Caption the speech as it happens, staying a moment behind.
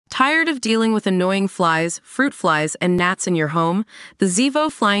Tired of dealing with annoying flies, fruit flies, and gnats in your home? The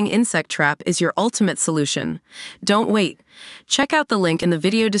Zevo Flying Insect Trap is your ultimate solution. Don't wait. Check out the link in the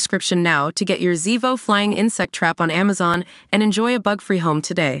video description now to get your Zevo Flying Insect Trap on Amazon and enjoy a bug-free home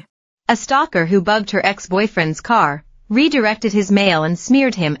today. A stalker who bugged her ex-boyfriend's car, redirected his mail and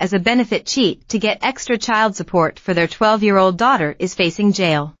smeared him as a benefit cheat to get extra child support for their 12-year-old daughter is facing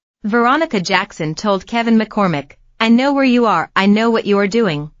jail. Veronica Jackson told Kevin McCormick, "I know where you are, I know what you are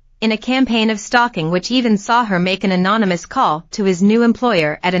doing," in a campaign of stalking which even saw her make an anonymous call to his new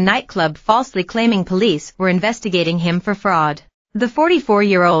employer at a nightclub falsely claiming police were investigating him for fraud. The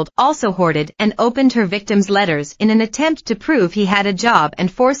 44-year-old also hoarded and opened her victim's letters in an attempt to prove he had a job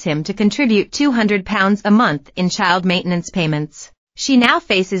and force him to contribute £200 a month in child maintenance payments. She now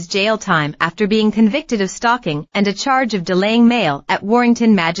faces jail time after being convicted of stalking and a charge of delaying mail at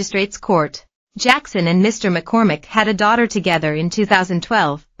Warrington Magistrates Court. Jackson and Mr. McCormick had a daughter together in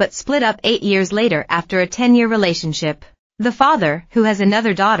 2012, but split up 8 years later after a 10-year relationship. The father, who has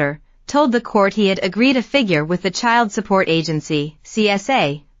another daughter, told the court he had agreed a figure with the Child Support Agency,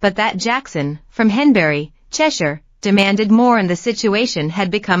 CSA, but that Jackson, from Henbury, Cheshire, demanded more and the situation had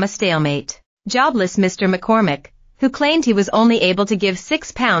become a stalemate. Jobless Mr. McCormick, who claimed he was only able to give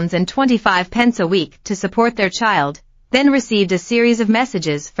 £6.25 a week to support their child, then received a series of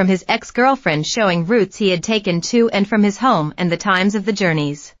messages from his ex-girlfriend showing routes he had taken to and from his home and the times of the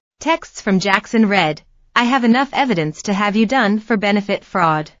journeys. Texts from Jackson read, "I have enough evidence to have you done for benefit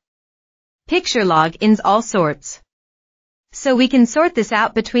fraud. Picture log-ins all sorts. So we can sort this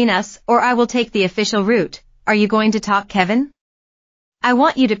out between us or I will take the official route. Are you going to talk, Kevin? I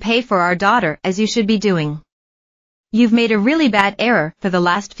want you to pay for our daughter as you should be doing. You've made a really bad error for the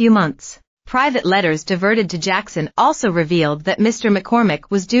last few months." Private letters diverted to Jackson also revealed that Mr. McCormick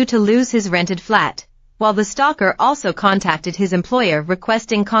was due to lose his rented flat, while the stalker also contacted his employer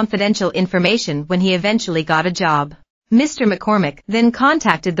requesting confidential information when he eventually got a job. Mr. McCormick then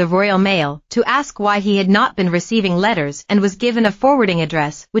contacted the Royal Mail to ask why he had not been receiving letters and was given a forwarding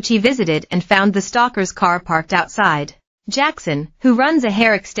address which he visited and found the stalker's car parked outside. Jackson, who runs a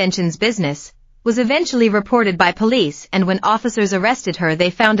hair extensions business, was eventually reported by police, and when officers arrested her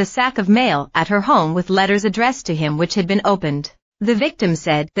they found a sack of mail at her home with letters addressed to him which had been opened. The victim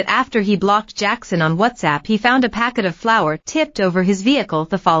said that after he blocked Jackson on WhatsApp he found a packet of flour tipped over his vehicle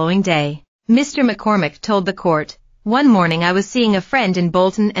the following day. Mr. McCormick told the court, "One morning I was seeing a friend in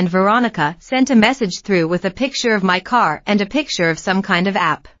Bolton and Veronica sent a message through with a picture of my car and a picture of some kind of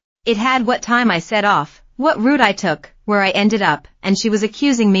app. It had what time I set off, what route I took, where I ended up, and she was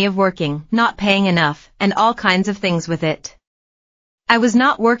accusing me of working, not paying enough, and all kinds of things with it. I was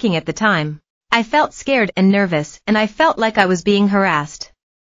not working at the time. I felt scared and nervous, and I felt like I was being harassed.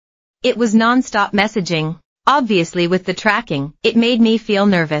 It was non-stop messaging. Obviously with the tracking, it made me feel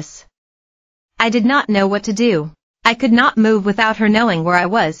nervous. I did not know what to do. I could not move without her knowing where I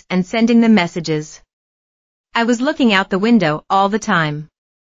was and sending them messages. I was looking out the window all the time.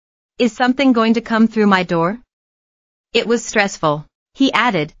 Is something going to come through my door? It was stressful." He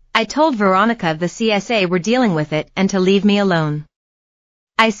added, "I told Veronica the CSA were dealing with it and to leave me alone.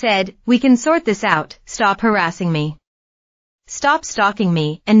 I said, we can sort this out, stop harassing me. Stop stalking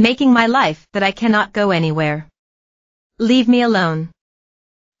me and making my life that I cannot go anywhere. Leave me alone.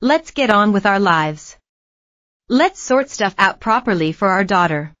 Let's get on with our lives. Let's sort stuff out properly for our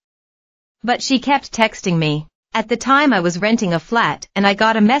daughter." But she kept texting me. At the time I was renting a flat and I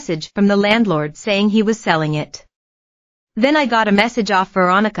got a message from the landlord saying he was selling it. Then I got a message off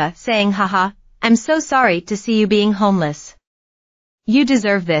Veronica saying, "Haha, I'm so sorry to see you being homeless. You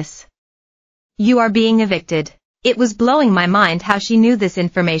deserve this. You are being evicted." It was blowing my mind how she knew this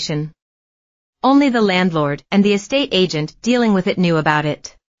information. Only the landlord and the estate agent dealing with it knew about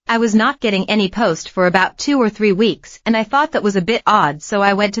it. I was not getting any post for about 2 or 3 weeks and I thought that was a bit odd, so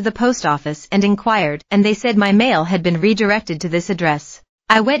I went to the post office and inquired and they said my mail had been redirected to this address.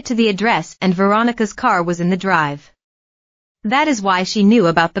 I went to the address and Veronica's car was in the drive. That is why she knew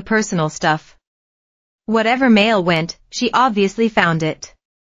about the personal stuff. Whatever mail went, she obviously found it.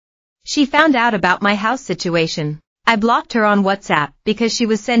 She found out about my house situation. I blocked her on WhatsApp because she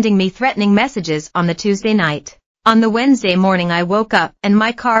was sending me threatening messages on the Tuesday night. On the Wednesday morning I woke up and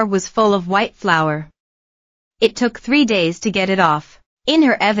my car was full of white flour. It took 3 days to get it off. In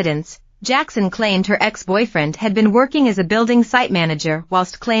her evidence, Jackson claimed her ex-boyfriend had been working as a building site manager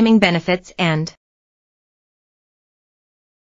whilst claiming benefits and